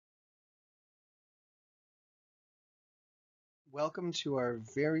Welcome to our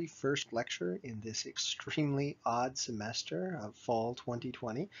very first lecture in this extremely odd semester of fall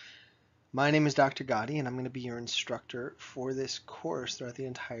 2020. My name is Dr. Gotti, and I'm going to be your instructor for this course throughout the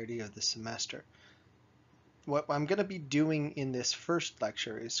entirety of the semester. What I'm going to be doing in this first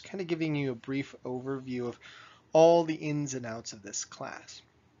lecture is kind of giving you a brief overview of all the ins and outs of this class.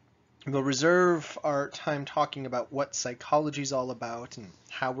 We'll reserve our time talking about what psychology is all about and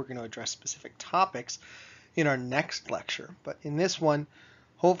how we're going to address specific topics in our next lecture. But in this one,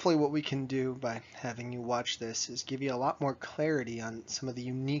 hopefully what we can do by having you watch this is give you a lot more clarity on some of the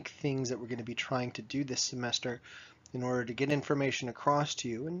unique things that we're going to be trying to do this semester in order to get information across to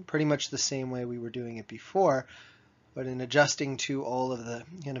you in pretty much the same way we were doing it before, but in adjusting to all of the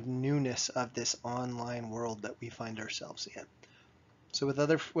kind of newness of this online world that we find ourselves in. So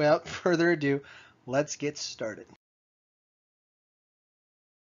without further ado, let's get started.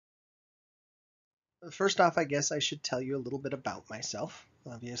 First off, I guess I should tell you a little bit about myself.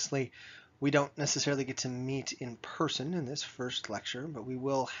 Obviously, we don't necessarily get to meet in person in this first lecture, but we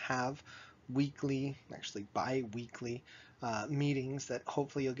will have weekly, actually bi-weekly meetings that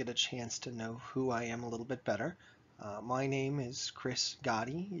hopefully you'll get a chance to know who I am a little bit better. My name is Chris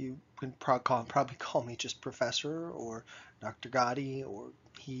Gotti. You can probably call me just Professor or Dr. Gotti or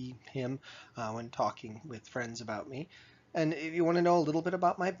he, him when talking with friends about me. And if you want to know a little bit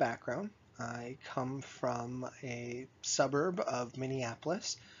about my background, I come from a suburb of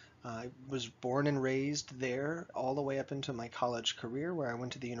Minneapolis. I was born and raised there all the way up into my college career, where I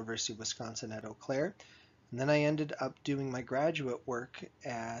went to the University of Wisconsin at Eau Claire. And then I ended up doing my graduate work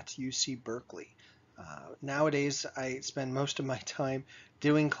at UC Berkeley. Nowadays, I spend most of my time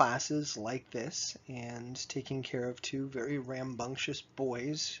doing classes like this and taking care of two very rambunctious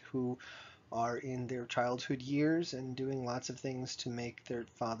boys who are in their childhood years and doing lots of things to make their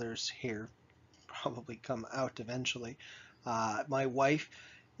father's hair probably come out eventually. My wife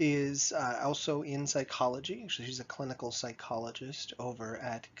is also in psychology. Actually, she's a clinical psychologist over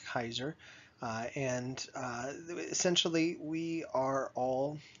at Kaiser. And essentially, we are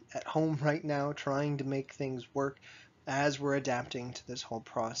all at home right now trying to make things work as we're adapting to this whole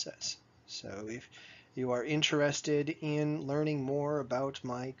process. So if you are interested in learning more about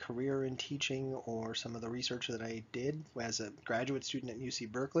my career in teaching or some of the research that I did as a graduate student at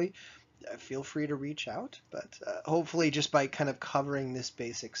UC Berkeley, feel free to reach out. But hopefully, just by kind of covering this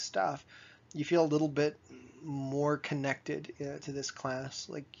basic stuff, you feel a little bit more connected to this class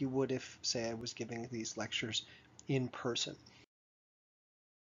like you would if, say, I was giving these lectures in person.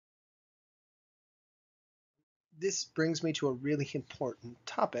 This brings me to a really important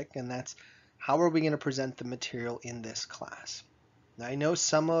topic, and that's how are we going to present the material in this class? Now, I know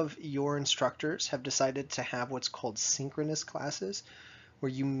some of your instructors have decided to have what's called synchronous classes,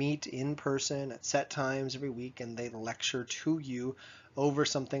 where you meet in person at set times every week and they lecture to you over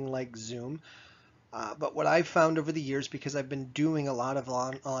something like Zoom. But what I've found over the years, because I've been doing a lot of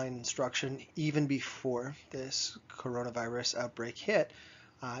online instruction even before this coronavirus outbreak hit,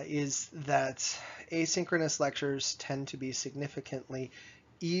 is that asynchronous lectures tend to be significantly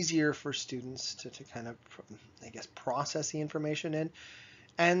easier for students to kind of, I guess, process the information in.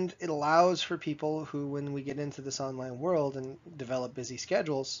 And it allows for people who, when we get into this online world and develop busy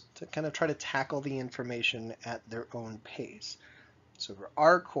schedules, to kind of try to tackle the information at their own pace. So for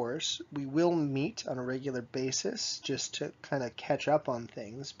our course, we will meet on a regular basis just to kind of catch up on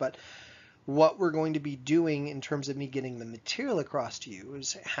things. But what we're going to be doing in terms of me getting the material across to you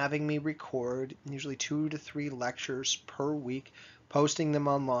is having me record usually 2 to 3 lectures per week, posting them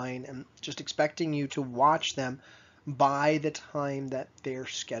online, and just expecting you to watch them by the time that they're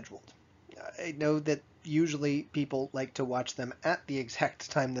scheduled. I know that usually people like to watch them at the exact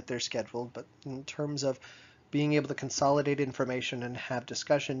time that they're scheduled, but in terms of being able to consolidate information and have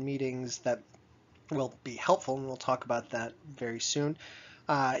discussion meetings that will be helpful, and we'll talk about that very soon.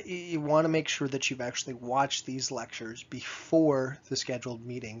 You want to make sure that you've actually watched these lectures before the scheduled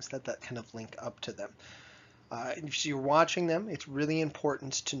meetings that kind of link up to them. If you're watching them, it's really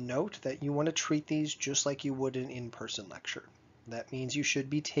important to note that you want to treat these just like you would an in-person lecture. That means you should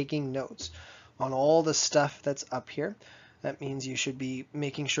be taking notes on all the stuff that's up here. That means you should be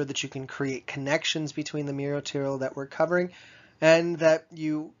making sure that you can create connections between the material that we're covering, and that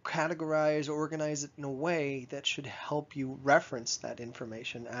you categorize or organize it in a way that should help you reference that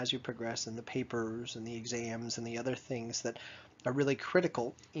information as you progress in the papers and the exams and the other things that are really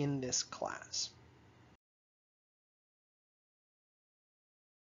critical in this class.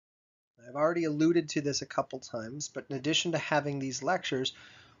 I've already alluded to this a couple times, but in addition to having these lectures,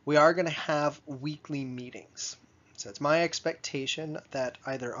 we are going to have weekly meetings. So it's my expectation that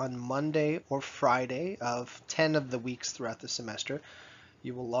either on Monday or Friday of 10 of the weeks throughout the semester,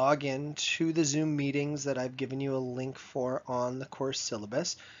 you will log in to the Zoom meetings that I've given you a link for on the course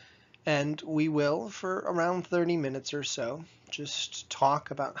syllabus. And we will, for around 30 minutes or so, just talk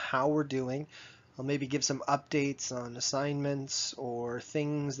about how we're doing. I'll maybe give some updates on assignments or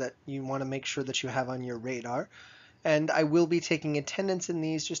things that you want to make sure that you have on your radar. And I will be taking attendance in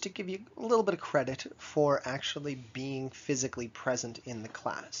these just to give you a little bit of credit for actually being physically present in the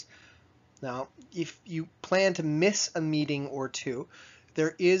class. Now, if you plan to miss a meeting or two,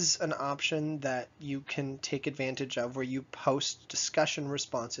 there is an option that you can take advantage of where you post discussion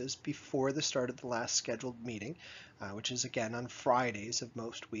responses before the start of the last scheduled meeting, which is again on Fridays of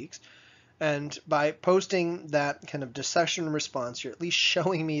most weeks. And by posting that kind of discussion response, you're at least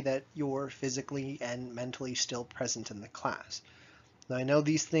showing me that you're physically and mentally still present in the class. Now, I know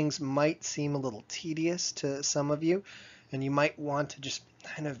these things might seem a little tedious to some of you, and you might want to just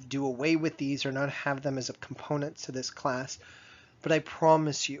kind of do away with these or not have them as a component to this class. But I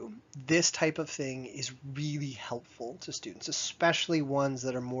promise you, this type of thing is really helpful to students, especially ones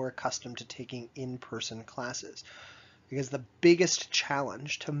that are more accustomed to taking in-person classes. Because the biggest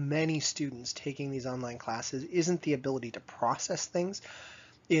challenge to many students taking these online classes isn't the ability to process things.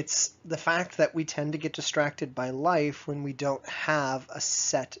 It's the fact that we tend to get distracted by life when we don't have a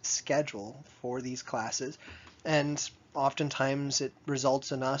set schedule for these classes. And oftentimes it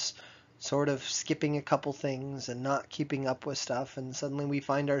results in us sort of skipping a couple things and not keeping up with stuff. And suddenly we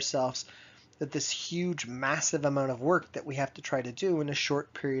find ourselves at this huge, massive amount of work that we have to try to do in a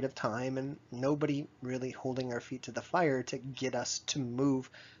short period of time, and nobody really holding our feet to the fire to get us to move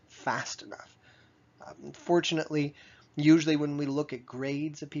fast enough. Fortunately, usually when we look at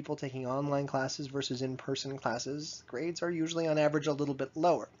grades of people taking online classes versus in-person classes, grades are usually on average a little bit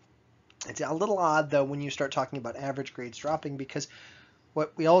lower. It's a little odd though when you start talking about average grades dropping, because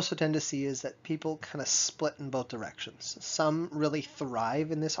what we also tend to see is that people kind of split in both directions. Some really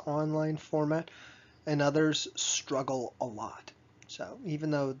thrive in this online format, and others struggle a lot. So even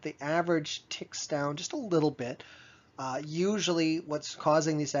though the average ticks down just a little bit, usually what's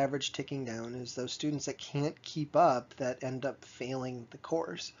causing this average ticking down is those students that can't keep up that end up failing the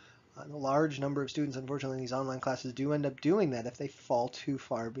course. A large number of students, unfortunately, in these online classes do end up doing that if they fall too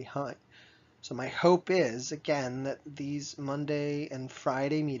far behind. So my hope is, again, that these Monday and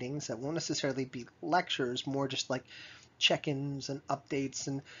Friday meetings that won't necessarily be lectures, more just like check-ins and updates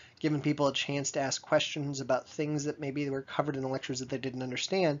and giving people a chance to ask questions about things that maybe were covered in the lectures that they didn't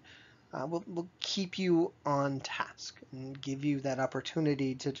understand, will keep you on task and give you that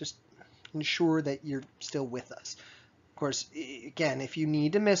opportunity to just ensure that you're still with us. Of course, again, if you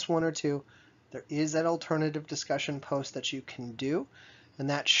need to miss one or two, there is that alternative discussion post that you can do. And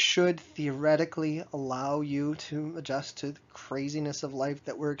that should theoretically allow you to adjust to the craziness of life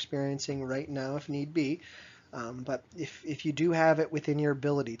that we're experiencing right now if need be. But if you do have it within your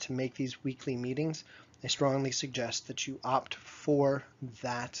ability to make these weekly meetings, I strongly suggest that you opt for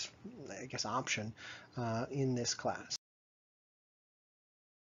that, I guess, option in this class.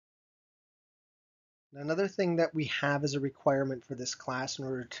 Another thing that we have as a requirement for this class in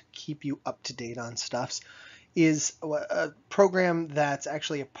order to keep you up to date on stuffs is a program that's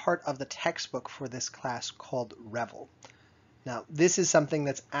actually a part of the textbook for this class called Revel. Now, this is something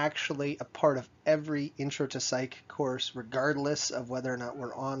that's actually a part of every Intro to Psych course, regardless of whether or not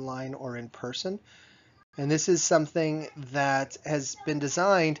we're online or in person. And this is something that has been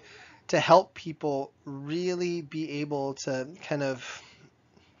designed to help people really be able to kind of,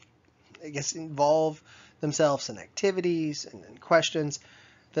 I guess, involve themselves in activities and questions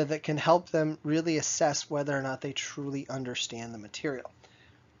that can help them really assess whether or not they truly understand the material.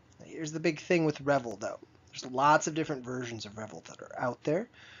 Now, here's the big thing with Revel, though. There's lots of different versions of Revel that are out there.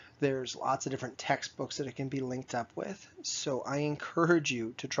 There's lots of different textbooks that it can be linked up with. So I encourage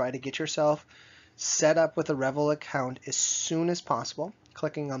you to try to get yourself set up with a Revel account as soon as possible,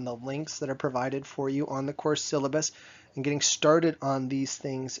 clicking on the links that are provided for you on the course syllabus and getting started on these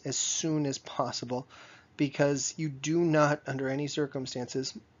things as soon as possible, because you do not, under any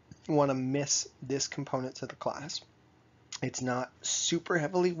circumstances, want to miss this component to the class. It's not super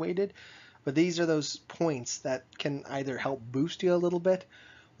heavily weighted, but these are those points that can either help boost you a little bit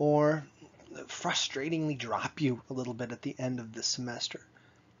or frustratingly drop you a little bit at the end of the semester.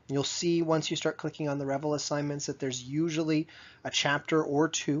 You'll see once you start clicking on the Revel assignments that there's usually a chapter or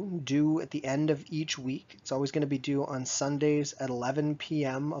two due at the end of each week. It's always going to be due on Sundays at 11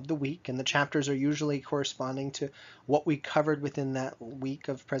 p.m. of the week, and the chapters are usually corresponding to what we covered within that week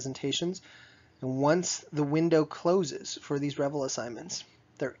of presentations. And once the window closes for these Revel assignments,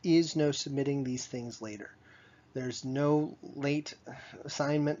 there is no submitting these things later. There's no late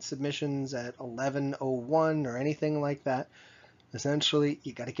assignment submissions at 11:01 or anything like that. Essentially,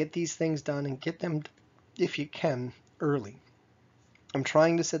 you got to get these things done and get them, if you can, early. I'm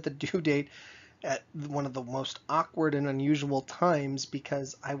trying to set the due date at one of the most awkward and unusual times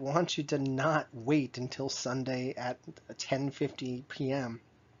because I want you to not wait until Sunday at 10:50 p.m.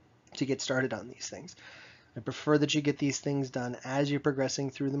 to get started on these things. I prefer that you get these things done as you're progressing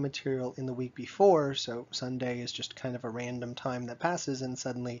through the material in the week before, so Sunday is just kind of a random time that passes and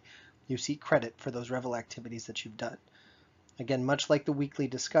suddenly you see credit for those Revel activities that you've done. Again, much like the weekly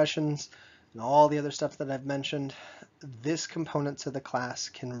discussions and all the other stuff that I've mentioned, this component to the class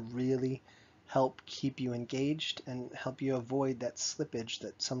can really help keep you engaged and help you avoid that slippage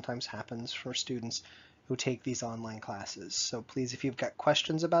that sometimes happens for students who take these online classes. So please, if you've got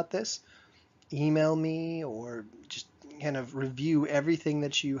questions about this, email me or just kind of review everything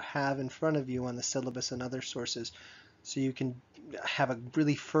that you have in front of you on the syllabus and other sources so you can have a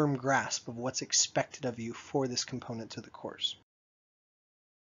really firm grasp of what's expected of you for this component to the course.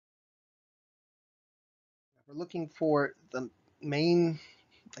 We're looking for the main,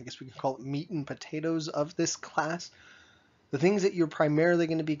 I guess we can call it meat and potatoes of this class. The things that you're primarily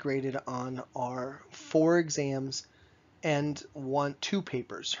going to be graded on are 4 exams and two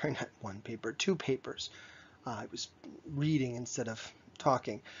papers, or not one paper, 2 papers. I was reading instead of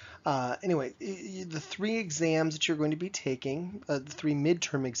talking. Anyway, the 3 exams that you're going to be taking, the 3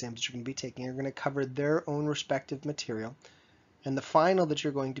 midterm exams that you're going to be taking, are going to cover their own respective material. And the final that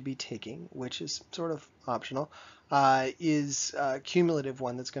you're going to be taking, which is sort of optional, is a cumulative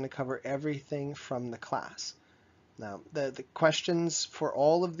one that's going to cover everything from the class. Now, the questions for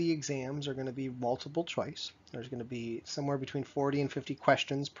all of the exams are going to be multiple choice. There's going to be somewhere between 40 and 50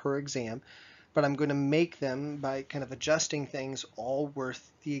 questions per exam, but I'm going to make them, by kind of adjusting things, all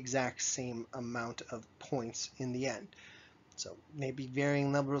worth the exact same amount of points in the end. So maybe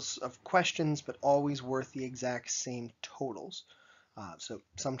varying levels of questions, but always worth the exact same totals. So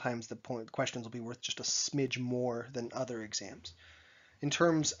sometimes the questions will be worth just a smidge more than other exams. In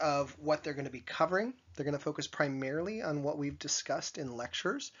terms of what they're going to be covering, they're going to focus primarily on what we've discussed in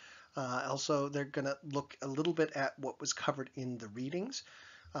lectures. Also, they're going to look a little bit at what was covered in the readings.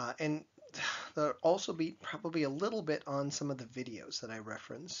 And there'll also be probably a little bit on some of the videos that I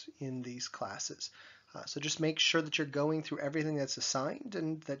reference in these classes. So just make sure that you're going through everything that's assigned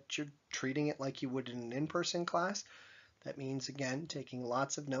and that you're treating it like you would in an in-person class. That means, again, taking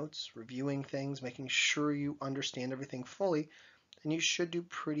lots of notes, reviewing things, making sure you understand everything fully, and you should do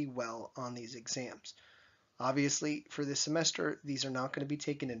pretty well on these exams. Obviously, for this semester, these are not going to be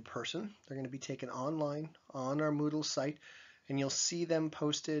taken in person. They're going to be taken online on our Moodle site, and you'll see them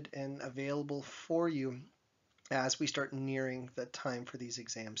posted and available for you as we start nearing the time for these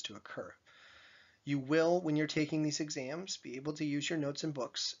exams to occur. You will, when you're taking these exams, be able to use your notes and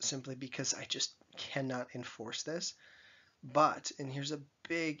books simply because I just cannot enforce this. But, and here's a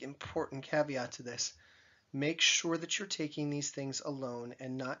big important caveat to this, make sure that you're taking these things alone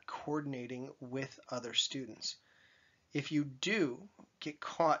and not coordinating with other students. If you do get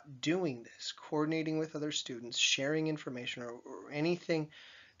caught doing this, coordinating with other students, sharing information, or anything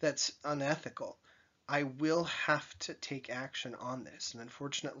that's unethical, I will have to take action on this. And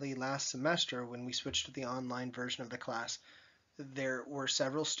unfortunately, last semester, when we switched to the online version of the class, there were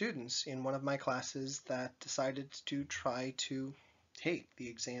several students in one of my classes that decided to try to take the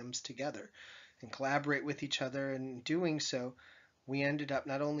exams together and collaborate with each other. And in doing so, we ended up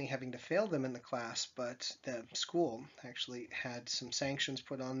not only having to fail them in the class, but the school actually had some sanctions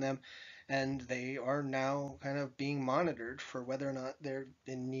put on them, and they are now kind of being monitored for whether or not they're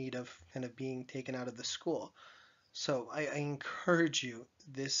in need of kind of being taken out of the school. So I encourage you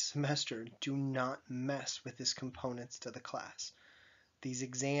this semester, do not mess with these components to the class. These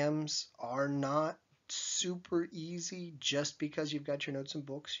exams are not super easy just because you've got your notes and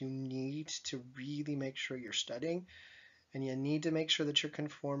books. You need to really make sure you're studying, and you need to make sure that you're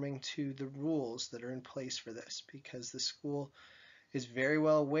conforming to the rules that are in place for this, because the school is very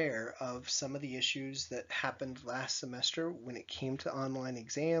well aware of some of the issues that happened last semester when it came to online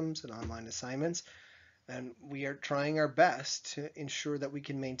exams and online assignments, and we are trying our best to ensure that we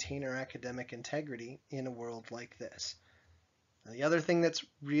can maintain our academic integrity in a world like this. Now, the other thing that's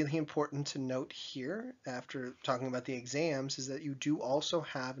really important to note here after talking about the exams is that you do also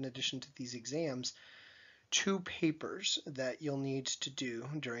have, in addition to these exams, 2 papers that you'll need to do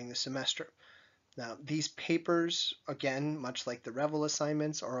during the semester. Now, these papers, again, much like the Revel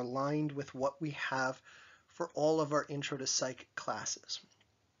assignments, are aligned with what we have for all of our Intro to Psych classes.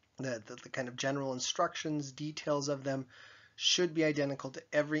 The kind of general instructions, details of them should be identical to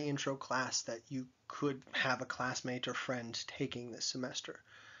every intro class that you could have a classmate or friend taking this semester.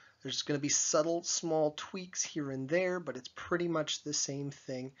 There's going to be subtle, small tweaks here and there, but it's pretty much the same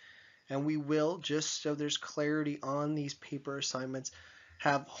thing. And we will, just so there's clarity on these paper assignments,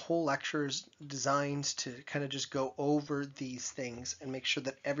 have whole lectures designed to kind of just go over these things and make sure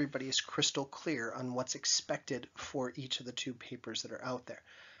that everybody is crystal clear on what's expected for each of the 2 papers that are out there.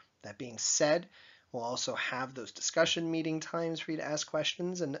 That being said, we'll also have those discussion meeting times for you to ask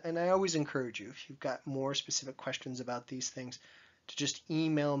questions, and I always encourage you, if you've got more specific questions about these things, to just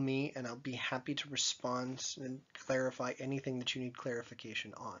email me and I'll be happy to respond and clarify anything that you need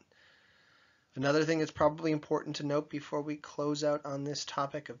clarification on. Another thing that's probably important to note before we close out on this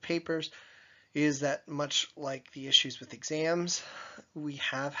topic of papers is that, much like the issues with exams, we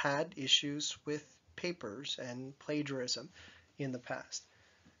have had issues with papers and plagiarism in the past.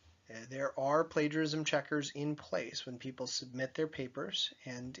 There are plagiarism checkers in place when people submit their papers,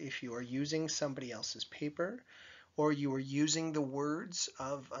 and if you are using somebody else's paper or you are using the words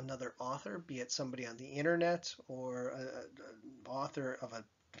of another author, be it somebody on the internet or an author of a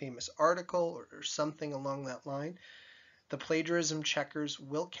famous article or something along that line, the plagiarism checkers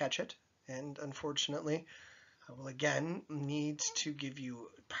will catch it, and unfortunately I will again need to give you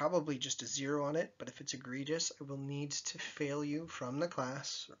probably just a 0 on it, but if it's egregious, I will need to fail you from the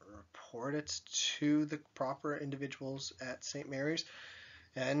class or report it to the proper individuals at St. Mary's,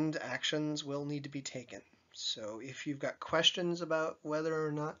 and actions will need to be taken. So if you've got questions about whether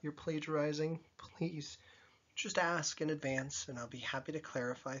or not you're plagiarizing, please just ask in advance and I'll be happy to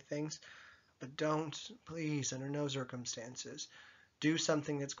clarify things. But don't, please, under no circumstances, do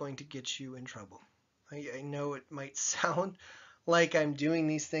something that's going to get you in trouble. I know it might sound like I'm doing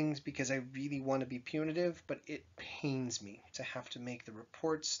these things because I really want to be punitive, but it pains me to have to make the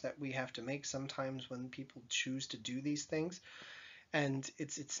reports that we have to make sometimes when people choose to do these things. And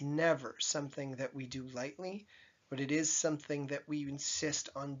it's never something that we do lightly, but it is something that we insist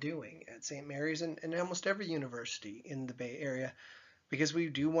on doing at St. Mary's and almost every university in the Bay Area, because we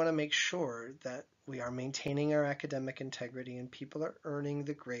do want to make sure that we are maintaining our academic integrity and people are earning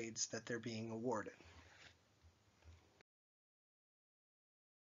the grades that they're being awarded.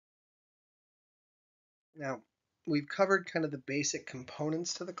 Now, we've covered kind of the basic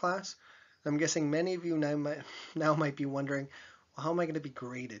components to the class. I'm guessing many of you now might be wondering, well, how am I going to be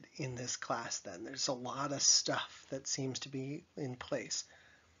graded in this class then? There's a lot of stuff that seems to be in place.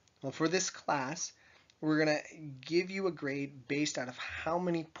 Well, for this class, we're going to give you a grade based out of how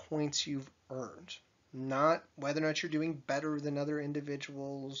many points you've earned, not whether or not you're doing better than other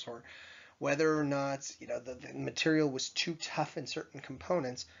individuals or whether or not the material was too tough in certain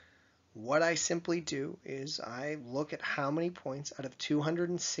components. What I simply do is I look at how many points out of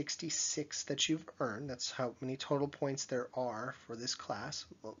 266 that you've earned. That's how many total points there are for this class.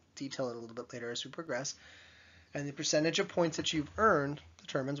 We'll detail it a little bit later as we progress. And the percentage of points that you've earned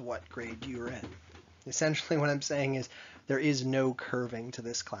determines what grade you're in. Essentially what I'm saying is there is no curving to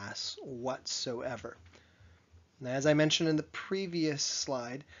this class whatsoever. Now, as I mentioned in the previous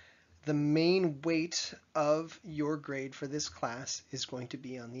slide, the main weight of your grade for this class is going to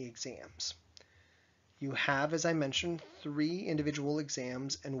be on the exams. You have, as I mentioned, 3 individual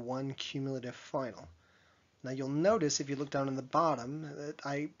exams and 1 cumulative final. Now you'll notice if you look down on the bottom that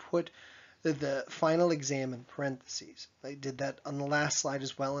I put the final exam in parentheses. I did that on the last slide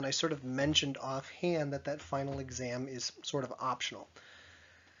as well, and I sort of mentioned offhand that that final exam is sort of optional.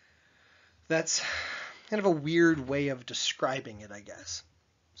 That's kind of a weird way of describing it, I guess.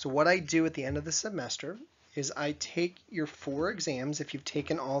 So what I do at the end of the semester is I take your 4 exams, if you've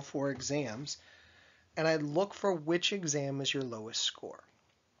taken all 4 exams, and I look for which exam is your lowest score.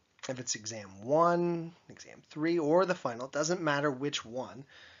 If it's exam 1, exam 3, or the final, it doesn't matter which one.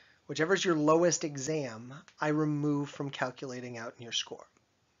 Whichever is your lowest exam, I remove from calculating out your score.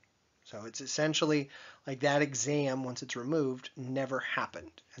 So it's essentially like that exam, once it's removed, never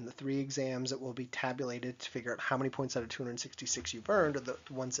happened. And the 3 exams that will be tabulated to figure out how many points out of 266 you've earned are the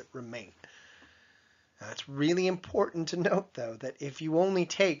ones that remain. Now, it's really important to note, though, that if you only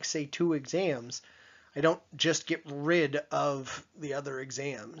take, say, 2 exams, I don't just get rid of the other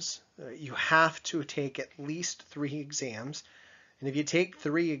exams. You have to take at least 3 exams. And if you take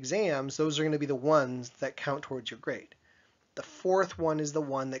 3 exams, those are going to be the ones that count towards your grade. The 4th one is the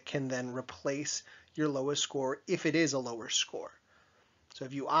one that can then replace your lowest score if it is a lower score. So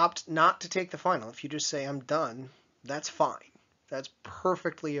if you opt not to take the final, if you just say I'm done, that's fine. That's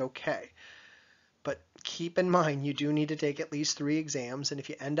perfectly okay. But keep in mind you do need to take at least 3 exams, and if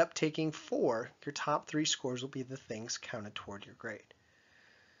you end up taking 4, your top 3 scores will be the things counted toward your grade.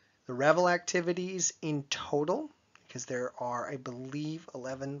 The Revel activities in total, because there are, I believe,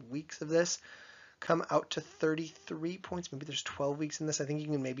 11 weeks of this, come out to 33 points. Maybe there's 12 weeks in this. I think you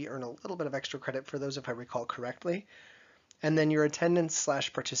can maybe earn a little bit of extra credit for those if I recall correctly. And then your attendance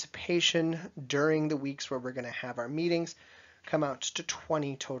 / participation during the weeks where we're going to have our meetings come out to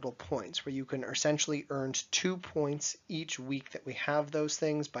 20 total points, where you can essentially earn 2 points each week that we have those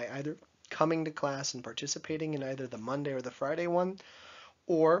things by either coming to class and participating in either the Monday or the Friday one,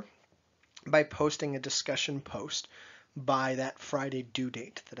 or by posting a discussion post by that Friday due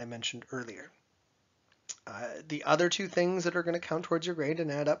date that I mentioned earlier. The other two things that are going to count towards your grade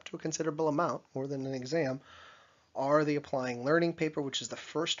and add up to a considerable amount, more than an exam, are the applying learning paper, which is the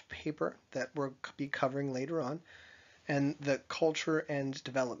first paper that we'll be covering later on, and the culture and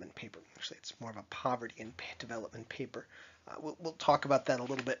development paper. Actually, it's more of a poverty and development paper. We'll talk about that a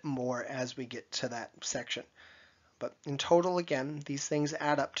little bit more as we get to that section. But in total, again, these things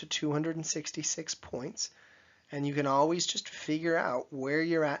add up to 266 points, and you can always just figure out where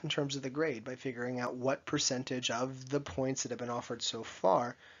you're at in terms of the grade by figuring out what percentage of the points that have been offered so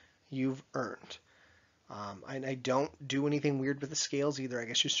far you've earned. I don't do anything weird with the scales either. I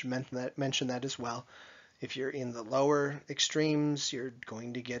guess you should mention that as well. If you're in the lower extremes, you're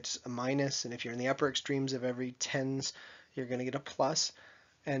going to get a minus, and if you're in the upper extremes of every tens, you're going to get a plus.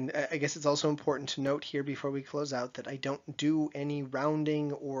 And I guess it's also important to note here before we close out that I don't do any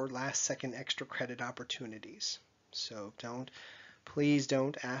rounding or last second extra credit opportunities. So please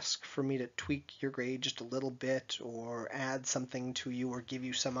don't ask for me to tweak your grade just a little bit or add something to you or give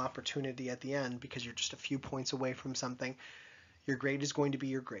you some opportunity at the end because you're just a few points away from something. Your grade is going to be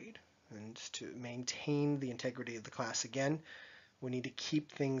your grade. And to maintain the integrity of the class again, we need to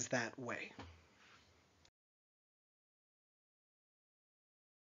keep things that way.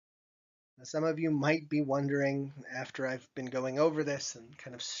 Now, some of you might be wondering, after I've been going over this and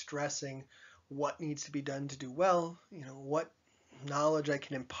kind of stressing what needs to be done to do well, what knowledge I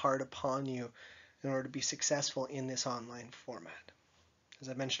can impart upon you in order to be successful in this online format. As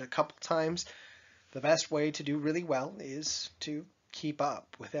I mentioned a couple times, the best way to do really well is to keep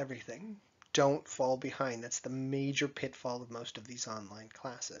up with everything. Don't fall behind. That's the major pitfall of most of these online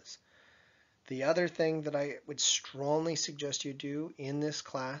classes. The other thing that I would strongly suggest you do in this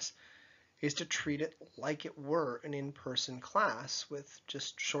class is to treat it like it were an in-person class with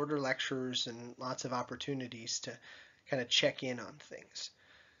just shorter lectures and lots of opportunities to kind of check in on things.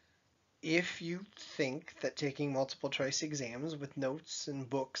 If you think that taking multiple choice exams with notes and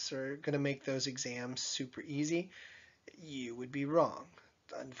books are going to make those exams super easy, you would be wrong.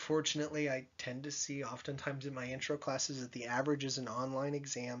 Unfortunately, I tend to see oftentimes in my intro classes that the averages in online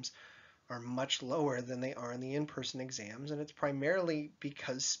exams are much lower than they are in the in-person exams, and it's primarily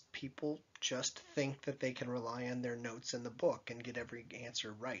because people just think that they can rely on their notes in the book and get every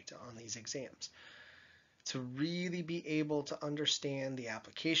answer right on these exams. To really be able to understand the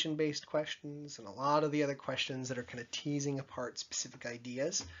application-based questions and a lot of the other questions that are kind of teasing apart specific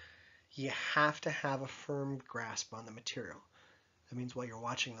ideas, you have to have a firm grasp on the material. That means while you're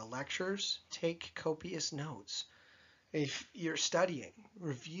watching the lectures, take copious notes. If you're studying,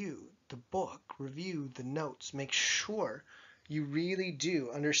 review the book, review the notes. Make sure you really do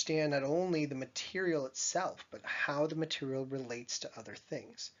understand not only the material itself, but how the material relates to other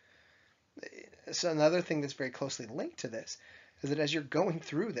things. So another thing that's very closely linked to this is that as you're going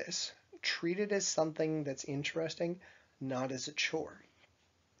through this, treat it as something that's interesting, not as a chore.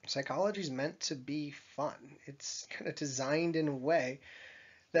 Psychology is meant to be fun. It's kind of designed in a way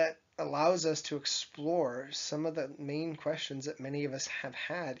that allows us to explore some of the main questions that many of us have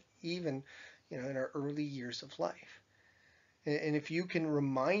had even in our early years of life. And if you can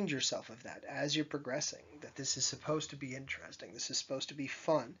remind yourself of that as you're progressing, that this is supposed to be interesting, this is supposed to be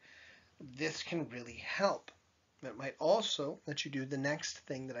fun, this can really help. It might also let you do the next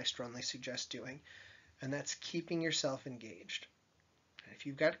thing that I strongly suggest doing, and that's keeping yourself engaged. If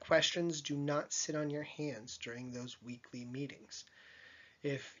you've got questions, do not sit on your hands during those weekly meetings.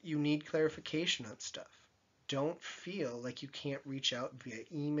 If you need clarification on stuff, don't feel like you can't reach out via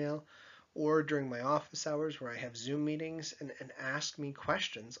email or during my office hours where I have Zoom meetings and ask me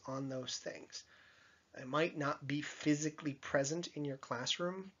questions on those things. I might not be physically present in your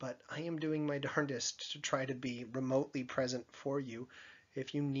classroom, but I am doing my darndest to try to be remotely present for you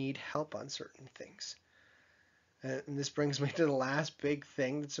if you need help on certain things. And this brings me to the last big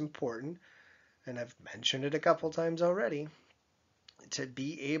thing that's important, and I've mentioned it a couple times already. To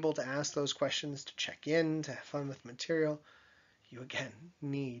be able to ask those questions, to check in, to have fun with material, you again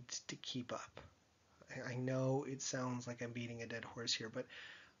need to keep up. I know it sounds like I'm beating a dead horse here, but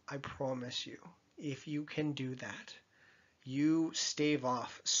I promise you, if you can do that, you stave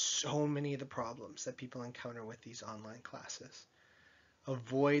off so many of the problems that people encounter with these online classes.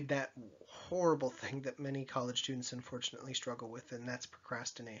 avoid that horrible thing that many college students unfortunately struggle with, and that's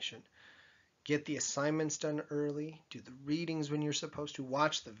procrastination. Get the assignments done early, do the readings when you're supposed to,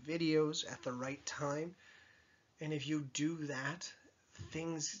 watch the videos at the right time. And if you do that,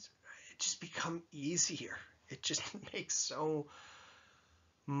 things just become easier. It just makes so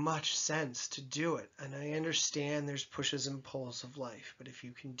much sense to do it. And I understand there's pushes and pulls of life, but if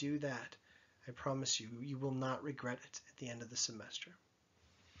you can do that, I promise you, you will not regret it at the end of the semester.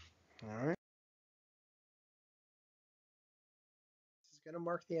 All right. This is going to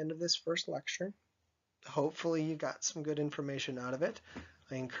mark the end of this first lecture. Hopefully you got some good information out of it.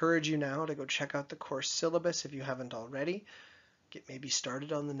 I encourage you now to go check out the course syllabus if you haven't already. Get maybe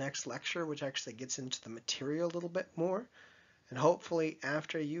started on the next lecture, which actually gets into the material a little bit more. And hopefully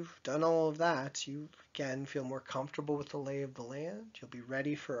after you've done all of that, you again feel more comfortable with the lay of the land. You'll be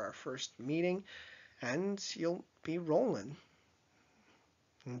ready for our first meeting and you'll be rolling.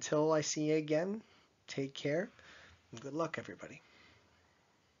 Until I see you again, take care and good luck, everybody.